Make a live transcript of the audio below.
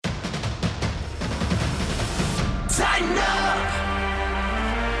Tighten up.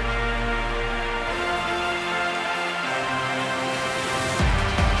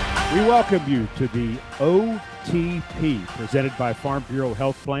 We welcome you to the OTP presented by Farm Bureau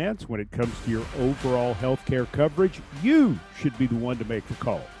Health Plans. When it comes to your overall health care coverage, you should be the one to make the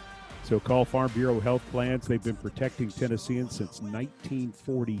call. So call Farm Bureau Health Plans. They've been protecting Tennesseans since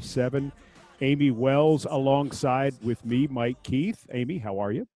 1947. Amy Wells alongside with me, Mike Keith. Amy, how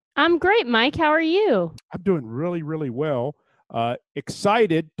are you? I'm great, Mike. How are you? I'm doing really, really well.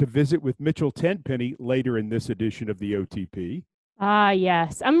 Excited to visit with Mitchell Tenpenny later in this edition of the OTP.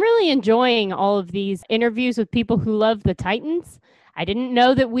 Yes. I'm really enjoying all of these interviews with people who love the Titans. I didn't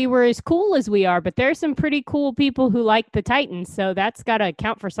know that we were as cool as we are, but there's some pretty cool people who like the Titans, so that's got to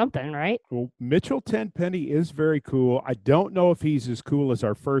count for something, right? Well, Mitchell Tenpenny is very cool. I don't know if he's as cool as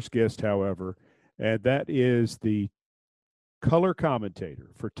our first guest, however, and that is the color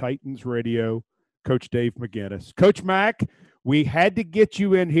commentator for Titans Radio, Coach Dave McGinnis. Coach Mac, we had to get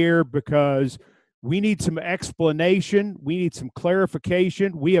you in here because we need some explanation. We need some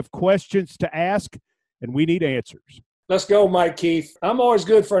clarification. We have questions to ask, and we need answers. Let's go, Mike Keith. I'm always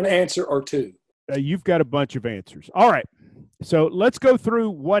good for an answer or two. You've got a bunch of answers. All right. So let's go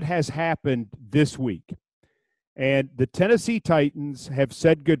through what has happened this week. And the Tennessee Titans have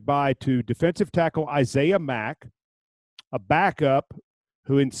said goodbye to defensive tackle Isaiah Mack, a backup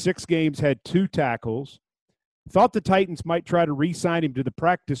who in 6 games had 2 tackles. Thought the Titans might try to re-sign him to the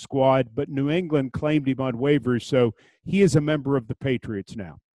practice squad, but New England claimed him on waivers, so he is a member of the Patriots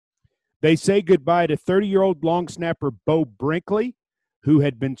now. They say goodbye to 30-year-old long snapper Bo Brinkley, who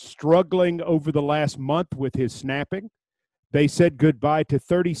had been struggling over the last month with his snapping. They said goodbye to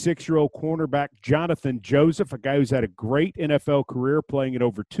 36-year-old cornerback Jonathan Joseph, a guy who's had a great NFL career playing in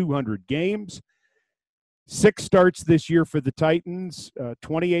over 200 games. 6 starts this year for the Titans,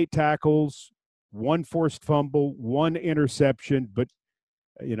 28 tackles, 1 forced fumble, 1 interception, but,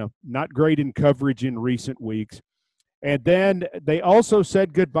 not great in coverage in recent weeks. And then they also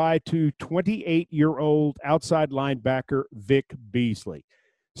said goodbye to 28-year-old outside linebacker Vic Beasley.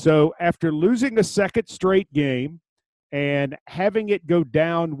 So after losing a second straight game and having it go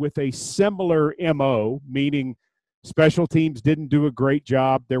down with a similar MO, meaning special teams didn't do a great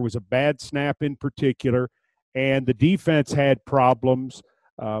job, there was a bad snap in particular, and the defense had problems,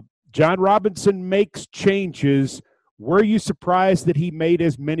 John Robinson makes changes. Were you surprised that he made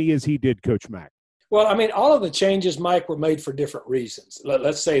as many as he did, Coach Mack? Well, I mean, all of the changes, Mike, were made for different reasons.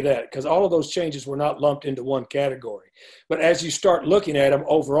 Let's say that, because all of those changes were not lumped into one category. But as you start looking at them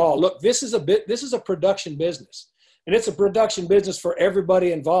overall, look, this is a production business, and it's a production business for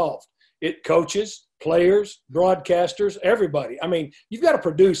everybody involved. It coaches, players, broadcasters, everybody. I mean, you've got to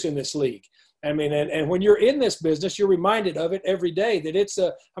produce in this league. I mean, and when you're in this business, you're reminded of it every day that it's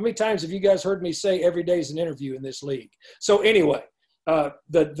how many times have you guys heard me say every day is an interview in this league? So anyway,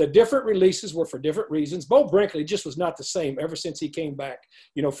 the different releases were for different reasons. Bo Brinkley just was not the same ever since he came back,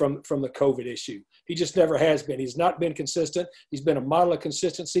 from the COVID issue. He just never has been. He's not been consistent. He's been a model of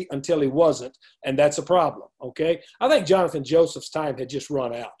consistency until he wasn't, and that's a problem, okay? I think Jonathan Joseph's time had just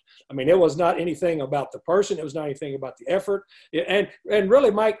run out. I mean, it was not anything about the person. It was not anything about the effort. And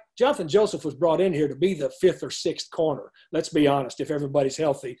really, Mike, Jonathan Joseph was brought in here to be the 5th or 6th corner. Let's be honest, if everybody's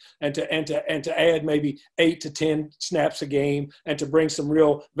healthy, and to add maybe 8 to 10 snaps a game and to bring some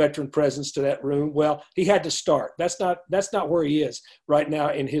real veteran presence to that room. Well, he had to start. That's not where he is right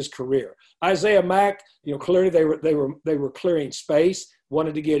now in his career. Isaiah Mack, clearly they were clearing space.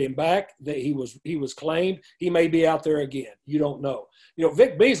 Wanted to get him back. That he was claimed. He may be out there again. You don't know.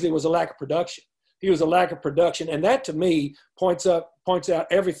 Vic Beasley was a lack of production. He was a lack of production, and that to me points out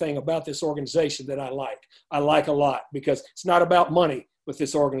everything about this organization that I like. I like a lot because it's not about money with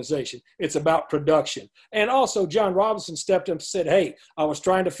this organization. It's about production. And also, John Robinson stepped up and said, "Hey, I was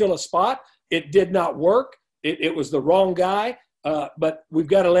trying to fill a spot. It did not work. It was the wrong guy." But we've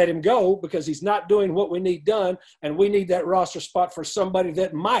got to let him go because he's not doing what we need done, and we need that roster spot for somebody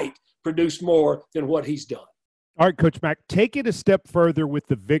that might produce more than what he's done. All right, Coach Mack, take it a step further with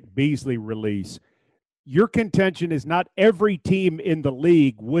the Vic Beasley release. Your contention is not every team in the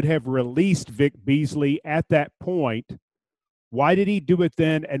league would have released Vic Beasley at that point. Why did he do it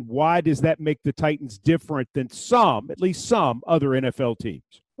then, and why does that make the Titans different than at least some other NFL teams?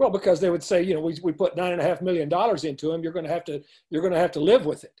 Well, because they would say, we put $9.5 million into him. You're going to have to live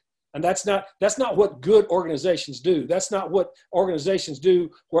with it. And that's not what good organizations do. That's not what organizations do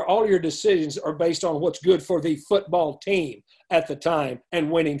where all your decisions are based on what's good for the football team at the time and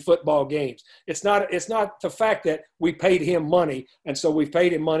winning football games. It's not the fact that we paid him money, and so we've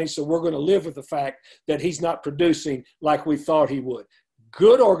paid him money, so we're going to live with the fact that he's not producing like we thought he would.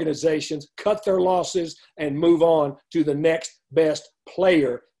 good organizations cut their losses and move on to the next best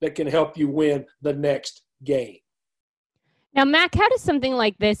player that can help you win the next game. Now, Mac, how does something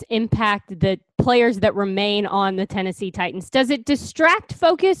like this impact the players that remain on the Tennessee Titans? Does it distract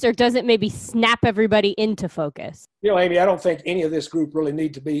focus, or does it maybe snap everybody into focus? You know, Amy, I don't think any of this group really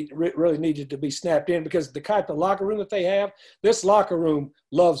needed to be snapped in, because the kind of locker room that they have, this locker room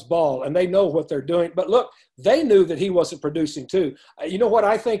loves ball and they know what they're doing. But look, they knew that he wasn't producing too. You know what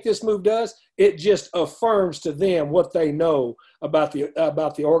I think this move does? It just affirms to them what they know about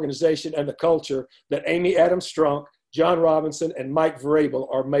the organization and the culture that Amy Adams-Strunk, John Robinson, and Mike Vrabel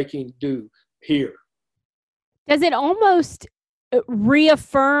are making do here. Does it almost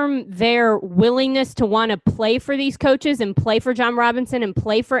reaffirm their willingness to want to play for these coaches and play for John Robinson and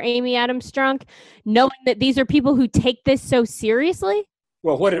play for Amy Adams-Strunk, knowing that these are people who take this so seriously?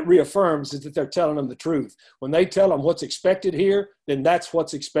 Well, what it reaffirms is that they're telling them the truth. When they tell them what's expected here, then that's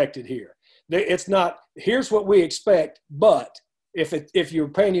what's expected here. It's not, here's what we expect, but if you're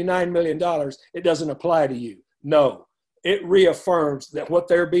paying you $9 million, it doesn't apply to you. No, it reaffirms that what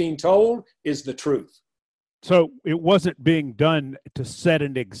they're being told is the truth. So it wasn't being done to set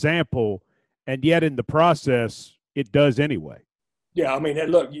an example, and yet in the process, it does anyway. Yeah, I mean,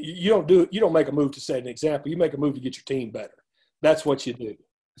 look, you don't make a move to set an example. You make a move to get your team better. That's what you do.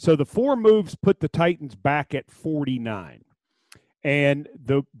 So the 4 moves put the Titans back at 49. And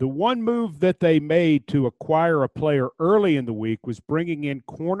the one move that they made to acquire a player early in the week was bringing in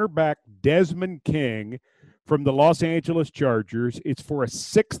cornerback Desmond King from the Los Angeles Chargers. It's for a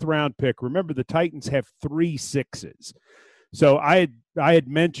 6th-round pick. Remember, the Titans have 3 6s. So I had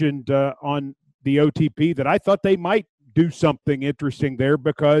mentioned on the OTP that I thought they might do something interesting there,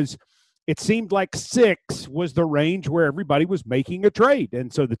 because it seemed like 6 was the range where everybody was making a trade.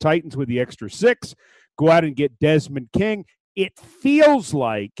 And so the Titans, with the extra 6, go out and get Desmond King. It feels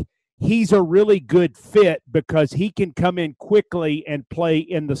like he's a really good fit because he can come in quickly and play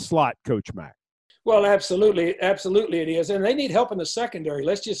in the slot, Coach Mack. Well, absolutely. Absolutely it is. And they need help in the secondary.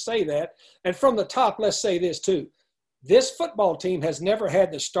 Let's just say that. And from the top, let's say this too. This football team has never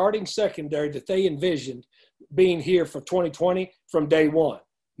had the starting secondary that they envisioned being here for 2020 from day one.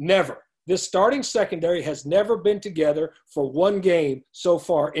 Never. This starting secondary has never been together for one game so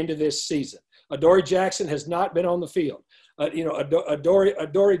far into this season. Adoree Jackson has not been on the field.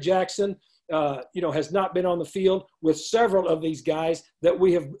 Adoree Jackson, has not been on the field with several of these guys that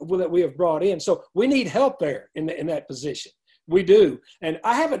we have brought in. So we need help there in that position. We do. And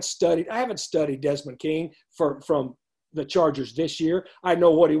I haven't studied Desmond King from the Chargers this year. I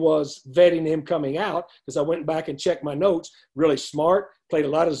know what he was vetting him coming out, because I went back and checked my notes. Really smart, played a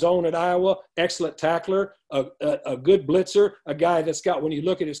lot of zone at Iowa, excellent tackler, a good blitzer, a guy that's got, when you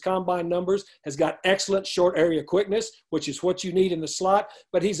look at his combine numbers, has got excellent short area quickness, which is what you need in the slot.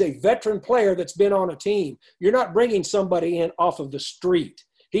 But he's a veteran player that's been on a team. You're not bringing somebody in off of the street.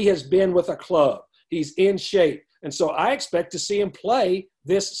 He has been with a club. He's in shape. And so I expect to see him play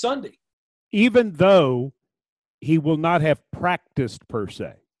this Sunday. Even though he will not have practiced per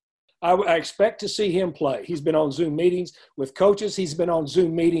se. I expect to see him play. He's been on Zoom meetings with coaches. He's been on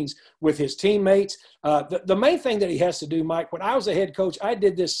Zoom meetings with his teammates. The main thing that he has to do, Mike, when I was a head coach, I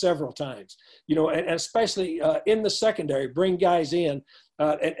did this several times, and especially in the secondary, bring guys in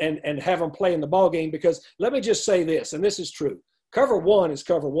and have them play in the ball game. Because let me just say this, and this is true. Cover one is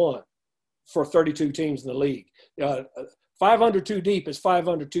cover one for 32 teams in the league. 5 under 2 deep is 5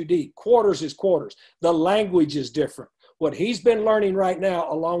 under 2 deep. Quarters is quarters. The language is different. What he's been learning right now,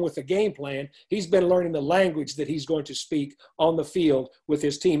 along with the game plan, he's been learning the language that he's going to speak on the field with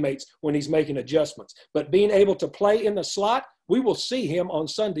his teammates when he's making adjustments. But being able to play in the slot, we will see him on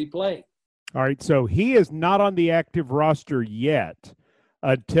Sunday playing. All right, so he is not on the active roster yet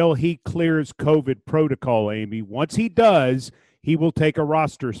until he clears COVID protocol, Amy. Once he does, he will take a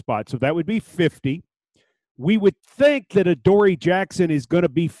roster spot. So that would be 50. We would think that Adoree Jackson is going to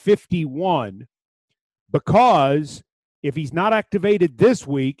be 51, because if he's not activated this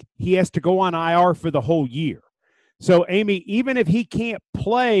week, he has to go on IR for the whole year. So, Amy, even if he can't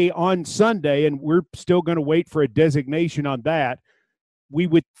play on Sunday, and we're still going to wait for a designation on that, we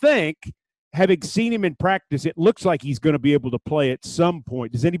would think, having seen him in practice, it looks like he's going to be able to play at some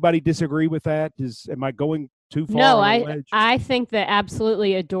point. Does anybody disagree with that? Am I going too far? No, I think that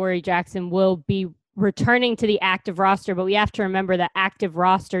absolutely Adoree Jackson will be returning to the active roster, but we have to remember that active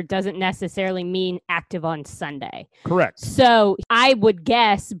roster doesn't necessarily mean active on Sunday. Correct. So I would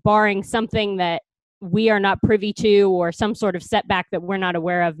guess, barring something that we are not privy to or some sort of setback that we're not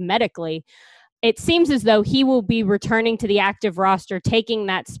aware of medically, it seems as though he will be returning to the active roster, taking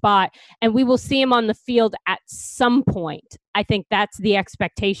that spot, and we will see him on the field at some point. I think that's the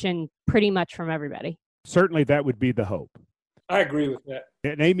expectation pretty much from everybody. Certainly that would be the hope. I agree with that.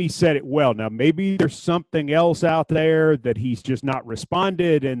 And Amy said it well. Now, maybe there's something else out there that he's just not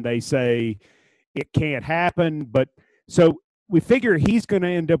responded, and they say it can't happen. But so we figure he's going to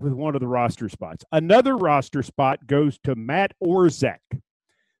end up with one of the roster spots. Another roster spot goes to Matt Orzech.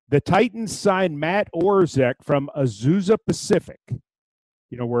 The Titans signed Matt Orzech from Azusa Pacific.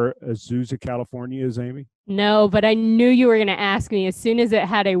 You know where Azusa, California is, Amy? No, but I knew you were going to ask me. As soon as it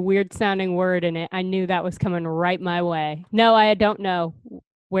had a weird-sounding word in it, I knew that was coming right my way. No, I don't know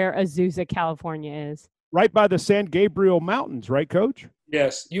where Azusa, California is. Right by the San Gabriel Mountains, right, Coach?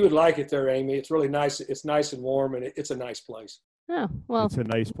 Yes, you would like it there, Amy. It's really nice. It's nice and warm, and it's a nice place. Oh, well, it's a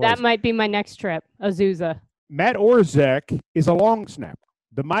nice place. That might be my next trip, Azusa. Matt Orzech is a long snapper.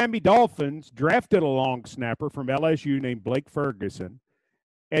 The Miami Dolphins drafted a long snapper from LSU named Blake Ferguson,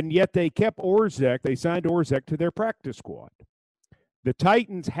 and yet they kept Orzech. They signed Orzech to their practice squad. The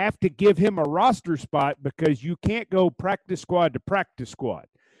Titans have to give him a roster spot because you can't go practice squad to practice squad.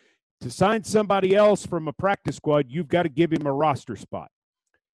 To sign somebody else from a practice squad, you've got to give him a roster spot.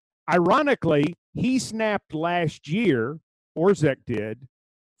 Ironically, he snapped last year, Orzech did,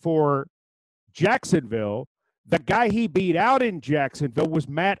 for Jacksonville. The guy he beat out in Jacksonville was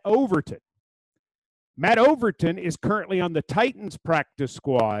Matt Overton. Matt Overton is currently on the Titans practice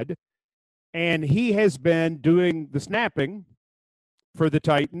squad, and he has been doing the snapping for the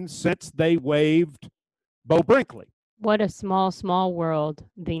Titans since they waived Bo Brinkley. What a small, small world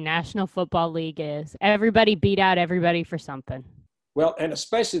the National Football League is. Everybody beat out everybody for something. Well, and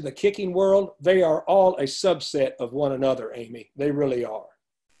especially the kicking world, they are all a subset of one another, Amy. They really are.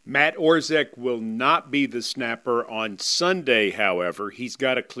 Matt Orzech will not be the snapper on Sunday, however. He's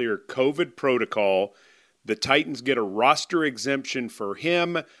got a clear COVID protocol. The Titans get a roster exemption for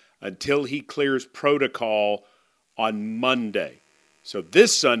him until he clears protocol on Monday. So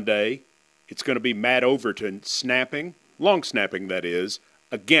this Sunday, it's going to be Matt Overton snapping, long snapping that is,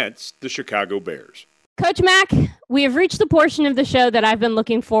 against the Chicago Bears. Coach Mack, we have reached the portion of the show that I've been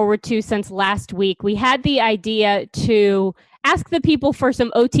looking forward to since last week. We had the idea to ask the people for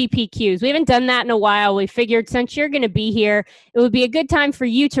some OTPQs. We haven't done that in a while. We figured since you're going to be here, it would be a good time for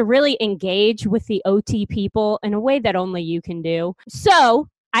you to really engage with the OT people in a way that only you can do. So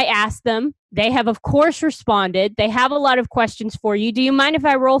I asked them. They have, of course, responded. They have a lot of questions for you. Do you mind if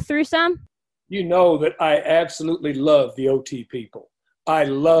I roll through some? You know that I absolutely love the OT people. I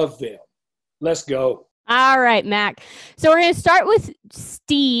love them. Let's go. All right, Mac. So we're going to start with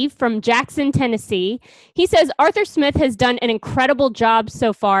Steve from Jackson, Tennessee. He says, Arthur Smith has done an incredible job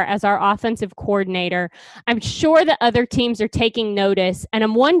so far as our offensive coordinator. I'm sure that other teams are taking notice, and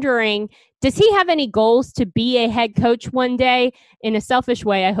I'm wondering, does he have any goals to be a head coach one day? In a selfish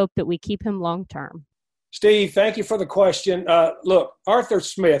way, I hope that we keep him long term. Steve, thank you for the question. Look, Arthur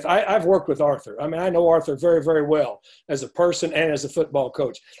Smith, I've worked with Arthur. I mean, I know Arthur very, very well as a person and as a football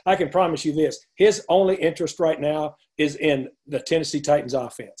coach. I can promise you this. His only interest right now is in the Tennessee Titans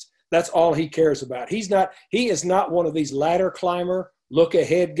offense. That's all he cares about. He is not one of these ladder climber, look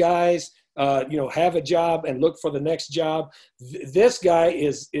ahead guys, have a job and look for the next job. This guy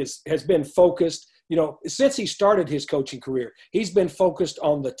has been focused. Since he started his coaching career, he's been focused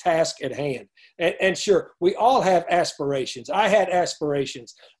on the task at hand. And sure, we all have aspirations. I had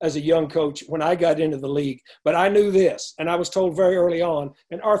aspirations as a young coach when I got into the league, but I knew this, and I was told very early on,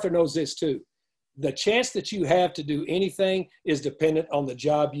 and Arthur knows this too. The chance that you have to do anything is dependent on the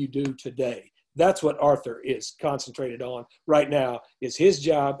job you do today. That's what Arthur is concentrated on right now, is his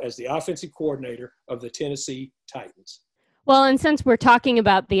job as the offensive coordinator of the Tennessee Titans. Well, and since we're talking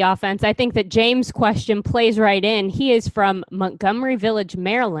about the offense, I think that James' question plays right in. He is from Montgomery Village,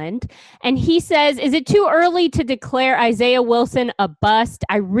 Maryland, and he says, is it too early to declare Isaiah Wilson a bust?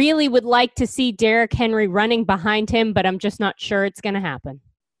 I really would like to see Derrick Henry running behind him, but I'm just not sure it's going to happen.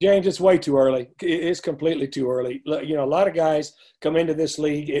 James, it's way too early. It's completely too early. A lot of guys come into this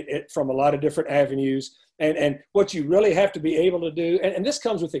league from a lot of different avenues. And what you really have to be able to do, and this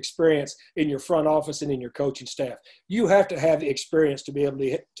comes with experience in your front office and in your coaching staff, you have to have the experience to be able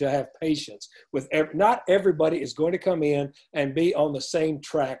to have patience with not everybody is going to come in and be on the same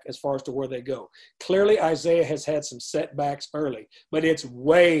track as far as to where they go. Clearly, Isaiah has had some setbacks early, but it's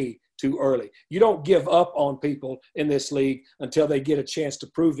way too early. You don't give up on people in this league until they get a chance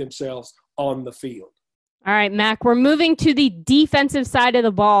to prove themselves on the field. All right, Mac, we're moving to the defensive side of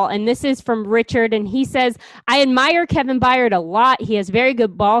the ball, and this is from Richard, and he says, I admire Kevin Byard a lot. He has very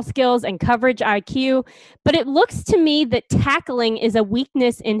good ball skills and coverage IQ, but it looks to me that tackling is a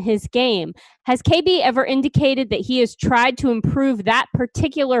weakness in his game. Has KB ever indicated that he has tried to improve that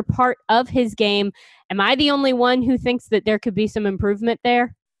particular part of his game? Am I the only one who thinks that there could be some improvement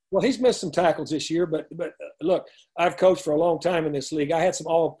there? Well, he's missed some tackles this year, but look, I've coached for a long time in this league. I had some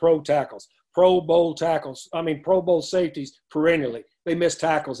all-pro tackles. Pro Bowl Pro Bowl safeties perennially. They miss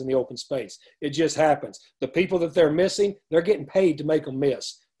tackles in the open space. It just happens. The people that they're missing, they're getting paid to make them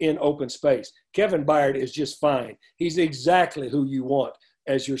miss in open space. Kevin Byard is just fine. He's exactly who you want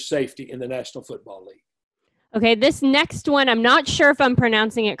as your safety in the National Football League. Okay, this next one, I'm not sure if I'm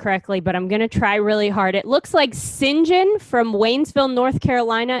pronouncing it correctly, but I'm going to try really hard. It looks like St. John from Waynesville, North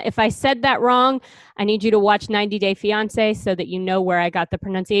Carolina. If I said that wrong, I need you to watch 90 Day Fiancé so that you know where I got the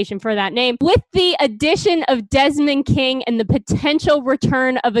pronunciation for that name. With the addition of Desmond King and the potential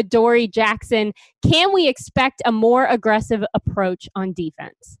return of Adoree Jackson, can we expect a more aggressive approach on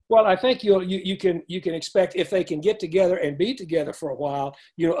defense? Well, I think you can expect, if they can get together and be together for a while,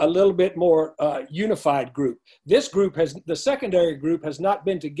 a little bit more unified group. This group the secondary group has not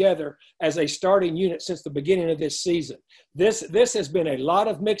been together as a starting unit since the beginning of this season. This has been a lot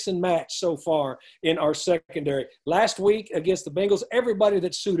of mix and match so far in our secondary. Last week against the Bengals, everybody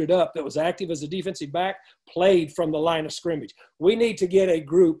that suited up that was active as a defensive back played from the line of scrimmage. We need to get a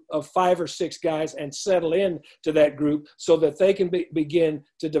group of 5 or 6 guys and settle in to that group so that they can begin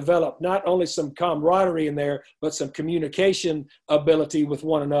to develop not only some camaraderie in there, but some communication ability with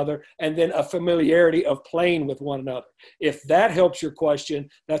one another, and then a familiarity of playing with one another. If that helps your question,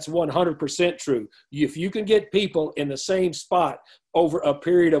 that's 100% true. If you can get people in the same spot over a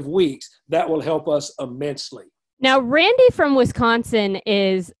period of weeks, that will help us immensely. Now, Randy from Wisconsin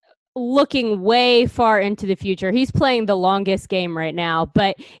is looking way far into the future. He's playing the longest game right now,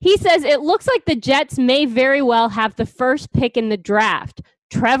 but he says it looks like the Jets may very well have the first pick in the draft.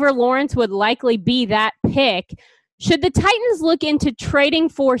 Trevor Lawrence would likely be that pick. Should the Titans look into trading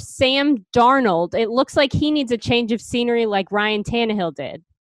for Sam Darnold? It looks like he needs a change of scenery like Ryan Tannehill did.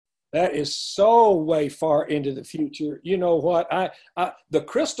 That is so way far into the future. You know what? The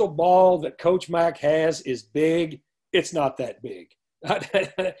crystal ball that Coach Mack has is big. It's not that big.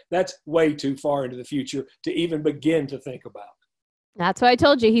 That's way too far into the future to even begin to think about. That's what I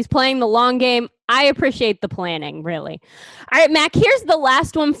told you. He's playing the long game. I appreciate the planning, really. All right, Mac, here's the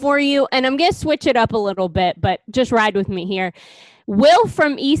last one for you, and I'm going to switch it up a little bit, but just ride with me here. Will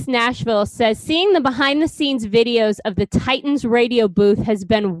from East Nashville says, seeing the behind-the-scenes videos of the Titans radio booth has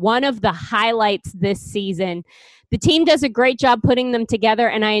been one of the highlights this season. The team does a great job putting them together,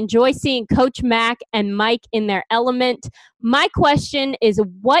 and I enjoy seeing Coach Mack and Mike in their element. My question is,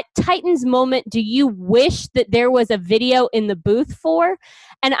 what Titans moment do you wish that there was a video in the booth for?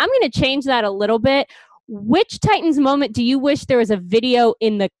 And I'm going to change that a little bit. Which Titans moment do you wish there was a video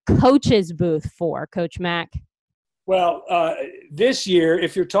in the coach's booth for, Coach Mack? Well, this year,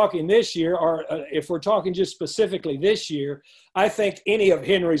 if you're talking this year, or if we're talking just specifically this year, I think any of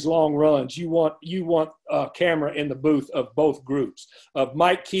Henry's long runs, you want a camera in the booth of both groups, of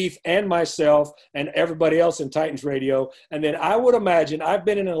Mike Keith and myself and everybody else in Titans Radio. And then I would imagine, I've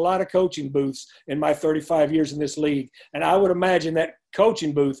been in a lot of coaching booths in my 35 years in this league, and I would imagine that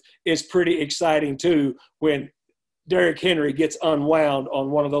coaching booth is pretty exciting too when Derrick Henry gets unwound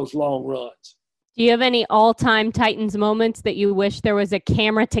on one of those long runs. Do you have any all-time Titans moments that you wish there was a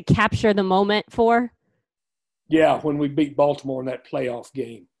camera to capture the moment for? Yeah, when we beat Baltimore in that playoff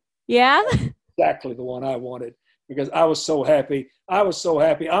game. Yeah? Exactly the one I wanted, because I was so happy.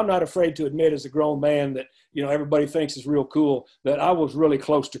 I'm not afraid to admit as a grown man that, everybody thinks is real cool, that I was really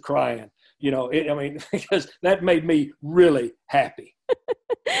close to crying. Because that made me really happy.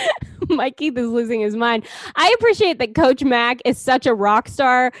 Mike Keith is losing his mind. I appreciate that Coach Mack is such a rock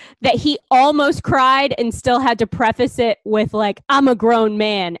star that he almost cried and still had to preface it with I'm a grown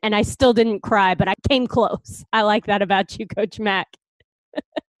man and I still didn't cry, but I came close. I like that about you, Coach Mack.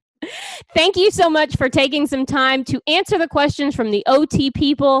 Thank you so much for taking some time to answer the questions from the OT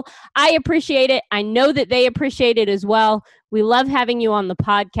people. I appreciate it. I know that they appreciate it as well. We love having you on the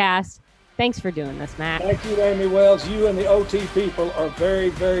podcast. Thanks for doing this, Matt. Thank you, Amy Wells. You and the OT people are very,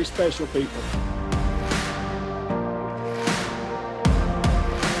 very special people.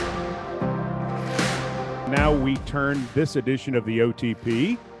 Now we turn this edition of the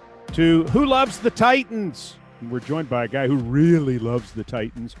OTP to Who Loves the Titans? And we're joined by a guy who really loves the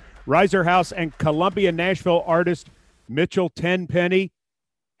Titans, Riser House and Columbia, Nashville artist Mitchell Tenpenny.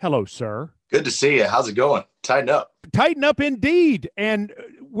 Hello, sir. Good to see you. How's it going? Tighten up. Tighten up indeed. And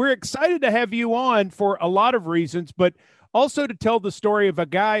we're excited to have you on for a lot of reasons, but also to tell the story of a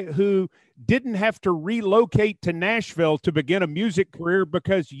guy who didn't have to relocate to Nashville to begin a music career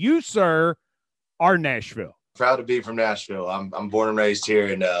because you, sir, are Nashville. Proud to be from Nashville. I'm born and raised here,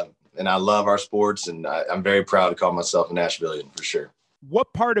 and I love our sports, and I'm very proud to call myself a Nashvilleian for sure.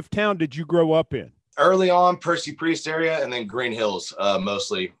 What part of town did you grow up in? Early on, Percy Priest area, and then Green Hills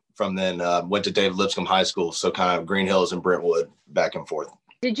mostly. From then, went to David Lipscomb High School, so kind of Green Hills and Brentwood, back and forth.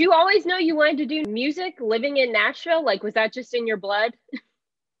 Did you always know you wanted to do music living in Nashville? Like, was that just in your blood?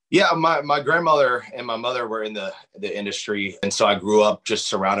 Yeah, my grandmother and my mother were in the industry. And so I grew up just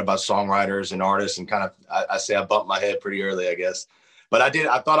surrounded by songwriters and artists, and kind of, I say I bumped my head pretty early, I guess. But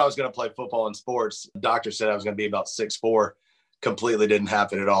I thought I was going to play football and sports. The doctor said I was going to be about 6'4". Completely didn't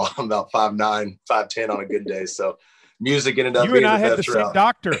happen at all. I'm about 5'9", 5'10" on a good day. So music ended up being the best route. You and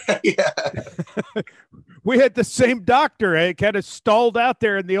I had the same doctor. Yeah. We had the same doctor. It kind of stalled out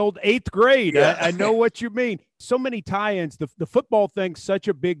there in the old 8th grade. Yeah. I know what you mean. So many tie-ins. The football thing's such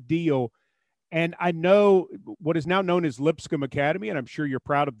a big deal. And I know what is now known as Lipscomb Academy, and I'm sure you're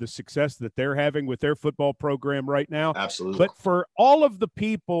proud of the success that they're having with their football program right now. Absolutely. But for all of the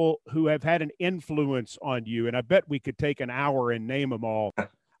people who have had an influence on you, and I bet we could take an hour and name them all,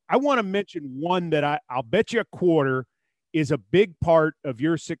 I want to mention one that I'll bet you a quarter is a big part of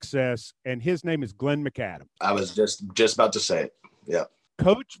your success, and his name is Glenn McAdams. I was just about to say it. Yeah.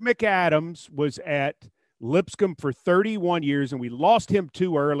 Coach McAdams was at Lipscomb for 31 years, and we lost him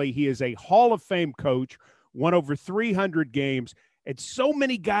too early. He is a Hall of Fame coach, won over 300 games, and so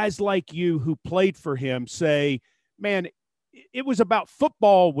many guys like you who played for him say, man, it was about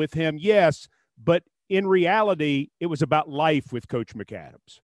football with him, yes, but in reality, it was about life with Coach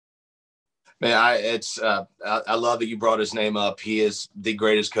McAdams. Man, I love that you brought his name up. He is the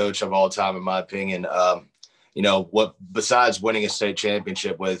greatest coach of all time, in my opinion. Besides winning a state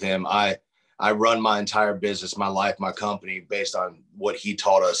championship with him, I run my entire business, my life, my company based on what he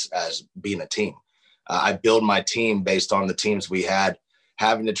taught us as being a team. I build my team based on the teams we had,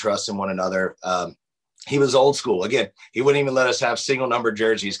 having to trust in one another. He was old school. Again, he wouldn't even let us have single number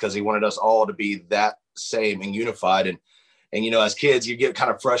jerseys because he wanted us all to be that same and unified. And as kids, you get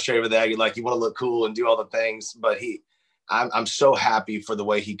kind of frustrated with that. You're like, you want to look cool and do all the things. But I'm so happy for the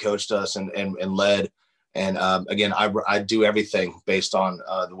way he coached us and led. And again, I do everything based on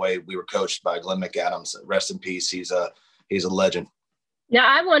the way we were coached by Glenn McAdams. Rest in peace. He's a legend. Now,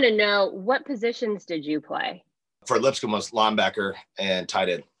 I want to know, what positions did you play? For Lipscomb was linebacker and tight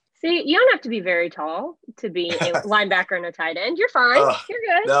end. See, you don't have to be very tall to be a linebacker and a tight end. You're fine. You're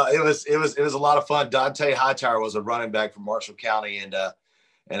good. No, it was a lot of fun. Dante Hightower was a running back from Marshall County, and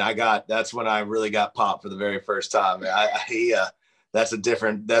that's when I really got popped for the very first time. That's a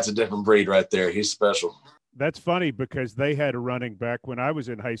different breed right there. He's special. That's funny because they had a running back when I was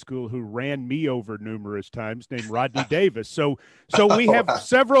in high school who ran me over numerous times named Rodney Davis. So we have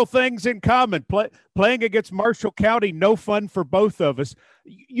several things in common. Playing against Marshall County, no fun for both of us.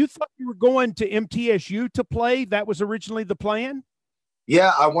 You thought you were going to MTSU to play? That was originally the plan?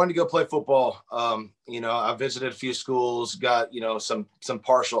 Yeah, I wanted to go play football. I visited a few schools, got, some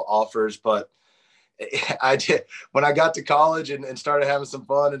partial offers, but I did when I got to college and started having some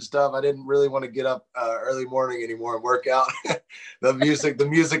fun and stuff. I didn't really want to get up early morning anymore and work out. The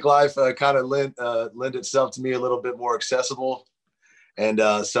music life kind of lent itself to me a little bit more accessible, and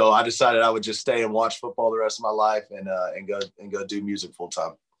so I decided I would just stay and watch football the rest of my life and go do music full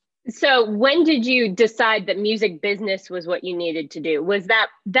time. So when did you decide that music business was what you needed to do? Was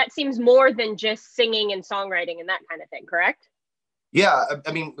that seems more than just singing and songwriting and that kind of thing, correct? Yeah,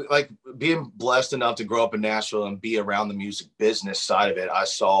 I mean, like being blessed enough to grow up in Nashville and be around the music business side of it, I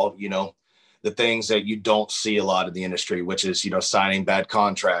saw, the things that you don't see a lot in the industry, which is, signing bad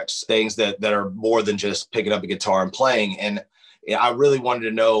contracts, things that are more than just picking up a guitar and playing. And I really wanted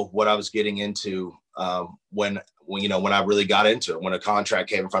to know what I was getting into when I really got into it, when a contract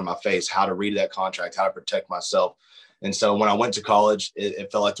came in front of my face, how to read that contract, how to protect myself. And so when I went to college,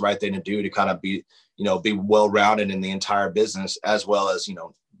 it felt like the right thing to do to kind of be well-rounded in the entire business, as well as,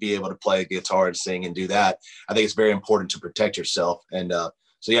 be able to play a guitar and sing and do that. I think it's very important to protect yourself. And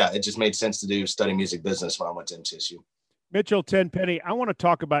it just made sense to study music business when I went to MTSU. Mitchell Tenpenny, I want to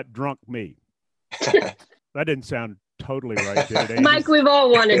talk about Drunk Me. That didn't sound totally right, did it, Andy? Mike, we've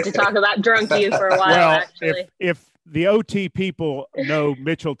all wanted to talk about Drunk You for a while, actually. If the OT people know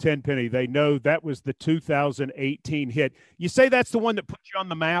Mitchell Tenpenny, they know that was the 2018 hit. You say that's the one that put you on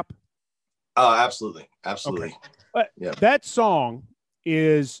the map? Oh, absolutely. Absolutely. Okay. Yeah. That song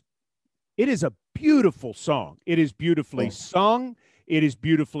is a beautiful song. It is beautifully sung. It is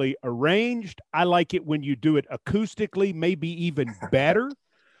beautifully arranged. I like it when you do it acoustically, maybe even better.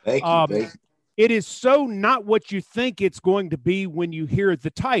 Thank you. Thank you. It is so not what you think it's going to be when you hear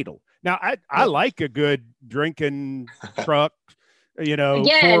the title. Now, I like a good drinking truck, Again,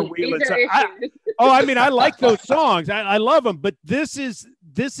 four-wheeling. these are issues. I like those songs. I love them, but this is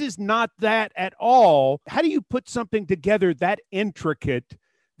not that at all. How do you put something together that intricate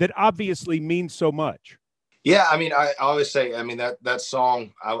that obviously means so much? Yeah, I mean, I always say, I mean, that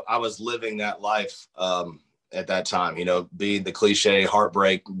song, I was living that life at that time, being the cliche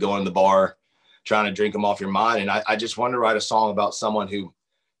heartbreak, going to the bar, trying to drink them off your mind. And I just wanted to write a song about someone who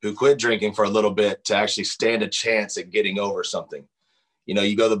quit drinking for a little bit to actually stand a chance at getting over something.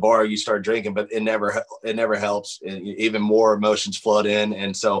 You go to the bar, you start drinking, but it never helps. And even more emotions flood in.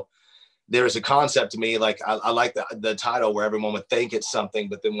 And so there's a concept to me, like I like the title where everyone would think it's something,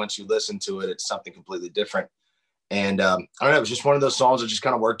 but then once you listen to it, it's something completely different. And I don't know, it was just one of those songs that just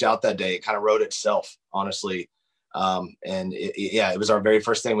kind of worked out that day. It kind of wrote itself, honestly. And it was our very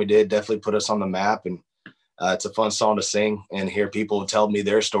first thing we did. Definitely put us on the map, and it's a fun song to sing and hear people tell me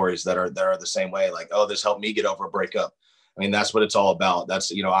their stories that are the same way. Like, oh, this helped me get over a breakup. I mean, that's what it's all about.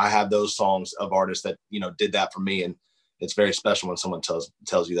 That's, I have those songs of artists that, did that for me. And it's very special when someone tells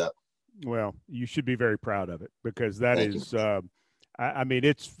you that. Well, you should be very proud of it, because that Thank is, I mean,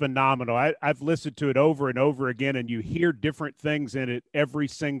 it's phenomenal. I've listened to it over and over again, and you hear different things in it every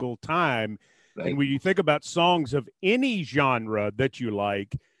single time. And when you think about songs of any genre that you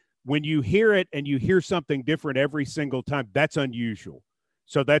like, when you hear it and you hear something different every single time, that's unusual.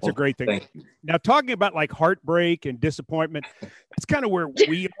 So that's a great thing. Now, talking about like heartbreak and disappointment, that's kind of where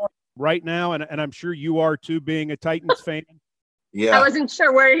we are right now. And I'm sure you are too, being a Titans fan. Yeah. I wasn't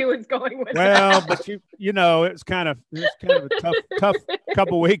sure where he was going with that. But it's kind of a tough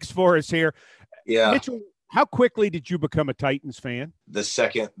couple weeks for us here. Yeah. Mitchell, how quickly did you become a Titans fan? The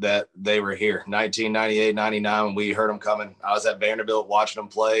second that they were here, 1998, 99, when we heard them coming. I was at Vanderbilt watching them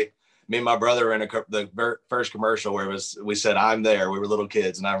play. Me and my brother were in the first commercial where we said, "I'm there." We were little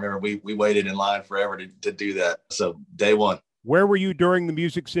kids, and I remember we waited in line forever to do that. So day one. Where were you during the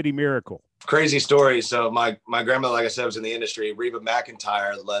Music City Miracle? Crazy story. So my grandmother, like I said, was in the industry. Reba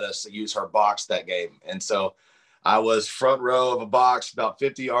McEntire let us use her box that game. And so I was front row of a box, about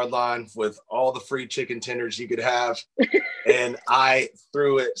 50-yard line, with all the free chicken tenders you could have. And I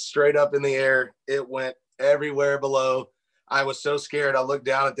threw it straight up in the air. It went everywhere below. I was so scared. I looked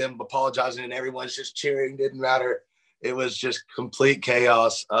down at them, apologizing, and everyone's just cheering. Didn't matter. It was just complete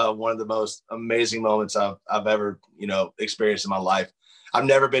chaos. One of the most amazing moments I've ever, experienced in my life. I've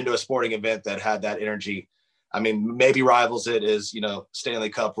never been to a sporting event that had that energy. I mean, maybe rivals it is, Stanley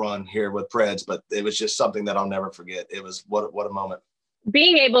Cup run here with Preds, but it was just something that I'll never forget. It was what a moment.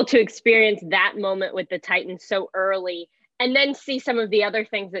 Being able to experience that moment with the Titans so early, and then see some of the other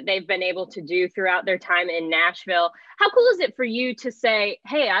things that they've been able to do throughout their time in Nashville. How cool is it for you to say,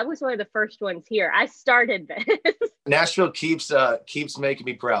 "Hey, I was one of the first ones here. I started this." Nashville keeps making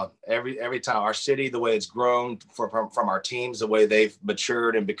me proud every time. Our city, the way it's grown from our teams, the way they've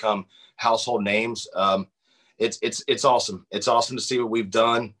matured and become household names. It's awesome. It's awesome to see what we've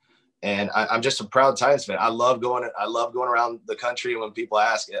done. And I'm just a proud Titans fan. I love going around the country. And when people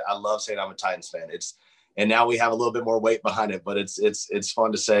ask, I love saying I'm a Titans fan. And now we have a little bit more weight behind it, but it's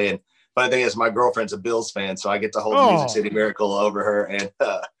fun to say. And funny thing is, my girlfriend's a Bills fan, so I get to hold the Music City Miracle over her. And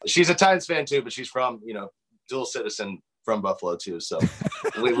she's a Titans fan too, but she's from, dual citizen from Buffalo too. So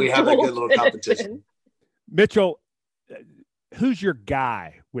we have a good little competition. Mitchell, who's your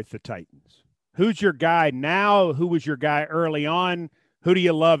guy with the Titans? Who's your guy now? Who was your guy early on? Who do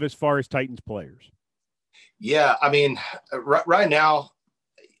you love as far as Titans players? Yeah, I mean, right now,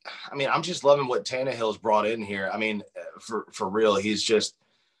 I mean, I'm just loving what Tannehill's brought in here. I mean, for real, he's just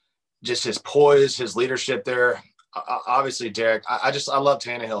his poise, his leadership there. Obviously, Derek, I love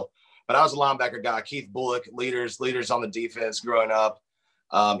Tannehill, but I was a linebacker guy. Keith Bullock, leaders on the defense growing up.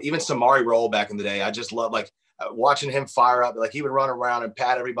 Even Samari Roll back in the day. I just love watching him fire up. Like he would run around and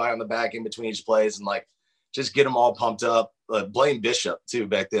pat everybody on the back in between each plays and just get them all pumped up. Blaine Bishop too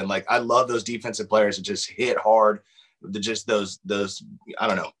back then. I love those defensive players that just hit hard. Just those I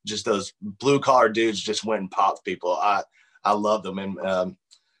don't know, just those blue collar dudes just went and popped people. I love them. And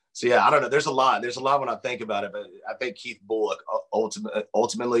so yeah, I don't know. There's a lot when I think about it, but I think Keith Bullock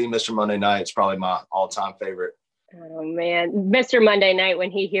ultimately Mr. Monday Night is probably my all-time favorite. Oh man, Mr. Monday Night,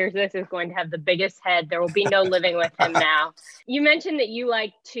 when he hears this, is going to have the biggest head. There will be no living with him now. You mentioned that you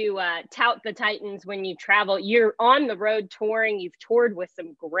like to tout the Titans when you travel. You're on the road touring. You've toured with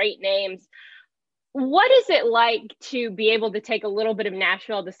some great names. What is it like to be able to take a little bit of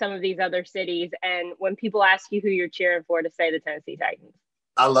Nashville to some of these other cities, and when people ask you who you're cheering for, to say the Tennessee Titans?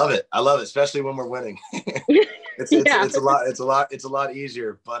 I love it. I love it, especially when we're winning. It's a lot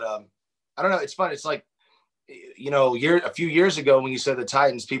easier. But I don't know. It's fun. It's like, a few years ago when you said the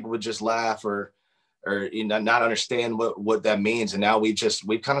Titans, people would just laugh or not understand what that means. And now we've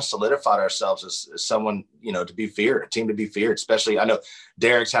kind of solidified ourselves as someone, to be feared, a team to be feared. Especially, I know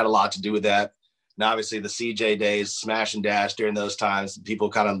Derek's had a lot to do with that. And obviously the CJ days, smash and dash during those times, people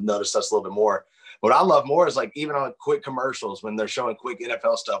kind of noticed us a little bit more. What I love more is like even on quick commercials when they're showing quick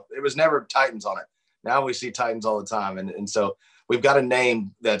NFL stuff, it was never Titans on it. Now we see Titans all the time. And so we've got a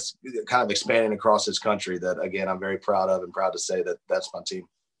name that's kind of expanding across this country that, again, I'm very proud of and proud to say that that's my team.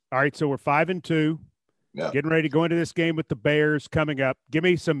 All right, so we're 5-2. Yeah. Getting ready to go into this game with the Bears coming up. Give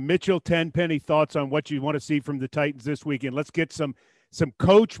me some Mitchell Tenpenny thoughts on what you want to see from the Titans this weekend. Let's get some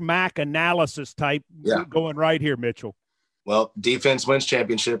Coach Mack analysis type going right here, Mitchell. Well, defense wins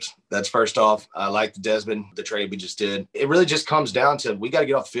championships. That's first off. I like the trade we just did. It really just comes down to we got to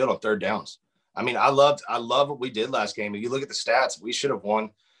get off the field on third downs. I mean, I love what we did last game. If you look at the stats, we should have won.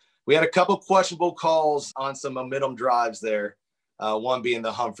 We had a couple questionable calls on some momentum drives there. One being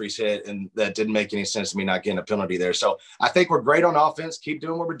the Humphreys hit, and that didn't make any sense to me not getting a penalty there. So I think we're great on offense. Keep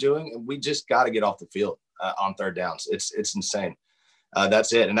doing what we're doing, and we just got to get off the field on third downs. It's insane.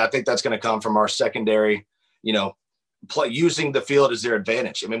 That's it. And I think that's going to come from our secondary, using the field as their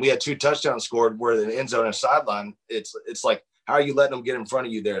advantage. I mean, we had 2 touchdowns scored where the end zone and sideline. It's like, how are you letting them get in front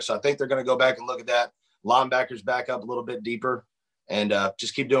of you there? So I think they're going to go back and look at that. Linebackers back up a little bit deeper and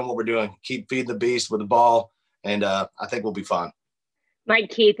just keep doing what we're doing. Keep feeding the beast with the ball, and I think we'll be fine.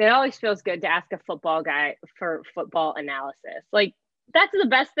 Mike Keith, it always feels good to ask a football guy for football analysis. Like, that's the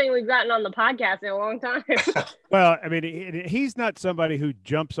best thing we've gotten on the podcast in a long time. Well, I mean, he's not somebody who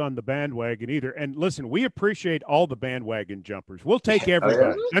jumps on the bandwagon either. And listen, we appreciate all the bandwagon jumpers. We'll take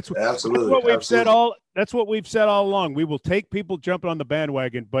everybody. That's what we've said That's what we've said all along. We will take people jumping on the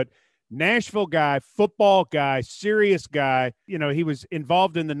bandwagon, but Nashville guy, football guy, serious guy. He was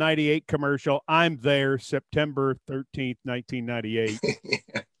involved in the 98 commercial. I'm there, September 13th, 1998,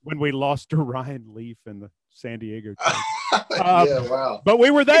 when we lost to Ryan Leaf and the San Diego team. Wow. But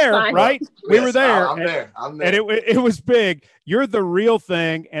we were there, right? We were there. I'm there. And it was big. You're the real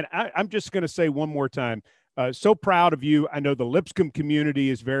thing. And I'm just going to say one more time, so proud of you. I know the Lipscomb community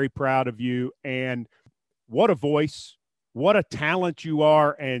is very proud of you. And what a voice, what a talent you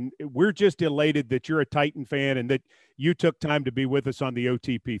are. And we're just elated that you're a Titan fan and that you took time to be with us on the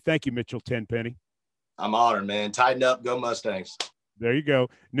OTP. Thank you, Mitchell Tenpenny. I'm honored, man. Tighten up. Go Mustangs. There you go.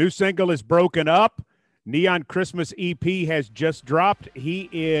 New single is Broken Up. Neon Christmas EP has just dropped. He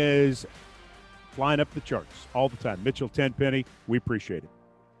is flying up the charts all the time. Mitchell Tenpenny, we appreciate it.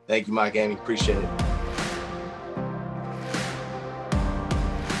 Thank you, Mike Amy. Appreciate it.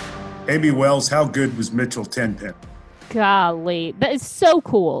 Amy Wells, how good was Mitchell Tenpenny? Golly, that is so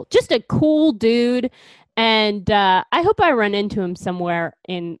cool. Just a cool dude. And I hope I run into him somewhere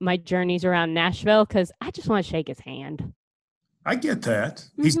in my journeys around Nashville because I just want to shake his hand. I get that.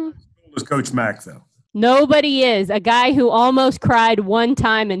 He's not as cool as Coach Mack, though. Nobody is. A guy who almost cried one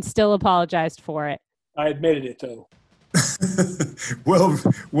time and still apologized for it. I admitted it, though.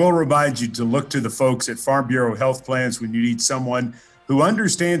 We'll remind you to look to the folks at Farm Bureau Health Plans when you need someone who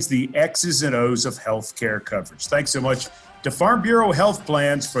understands the X's and O's of health care coverage. Thanks so much to Farm Bureau Health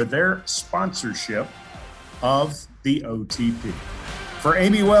Plans for their sponsorship of the OTP. For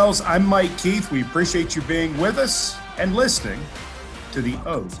Amy Wells, I'm Mike Keith. We appreciate you being with us and listening to the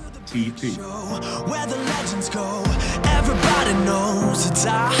OTP. Where the legends go, everybody knows it's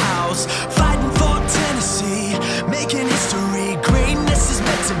our house. Fighting for Tennessee, making history. Greatness is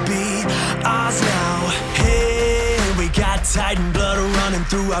meant to be ours now. Hey, we got Titan blood running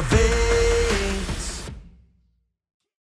through our veins.